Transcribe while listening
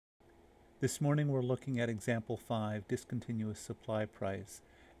This morning we're looking at Example 5, Discontinuous Supply Price,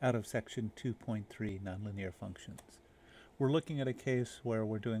 out of Section 2.3, Nonlinear Functions. We're looking at a case where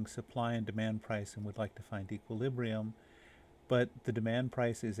we're doing supply and demand price and would like to find equilibrium, but the demand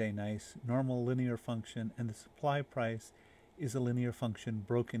price is a nice normal linear function and the supply price is a linear function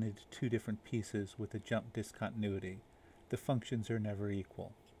broken into two different pieces with a jump discontinuity. The functions are never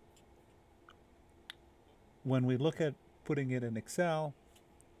equal. When we look at putting it in Excel,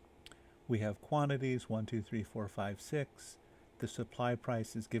 we have quantities 1, 2, 3, 4, 5, 6. The supply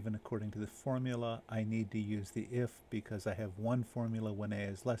price is given according to the formula. I need to use the if because I have one formula when A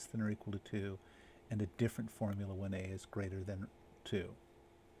is less than or equal to 2 and a different formula when A is greater than 2.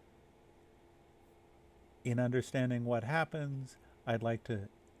 In understanding what happens, I'd like to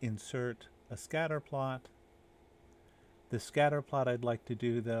insert a scatter plot. The scatter plot I'd like to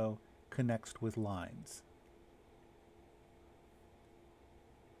do, though, connects with lines.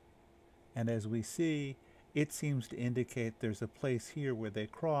 And as we see, it seems to indicate there's a place here where they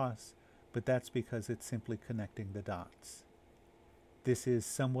cross, but that's because it's simply connecting the dots. This is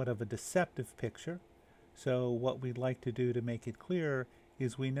somewhat of a deceptive picture, so what we'd like to do to make it clearer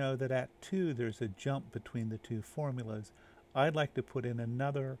is we know that at 2 there's a jump between the two formulas. I'd like to put in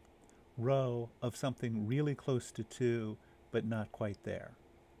another row of something really close to 2, but not quite there.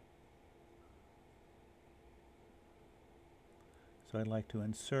 So I'd like to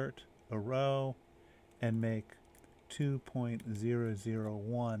insert a row and make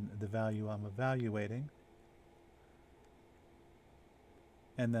 2.001 the value I'm evaluating.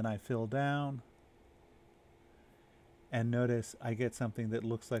 And then I fill down. And notice I get something that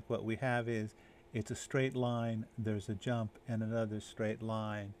looks like what we have is it's a straight line, there's a jump, and another straight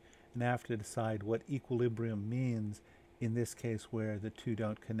line. And I have to decide what equilibrium means in this case where the two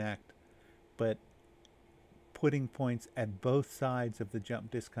don't connect. But putting points at both sides of the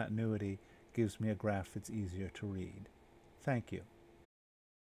jump discontinuity gives me a graph that's easier to read. Thank you.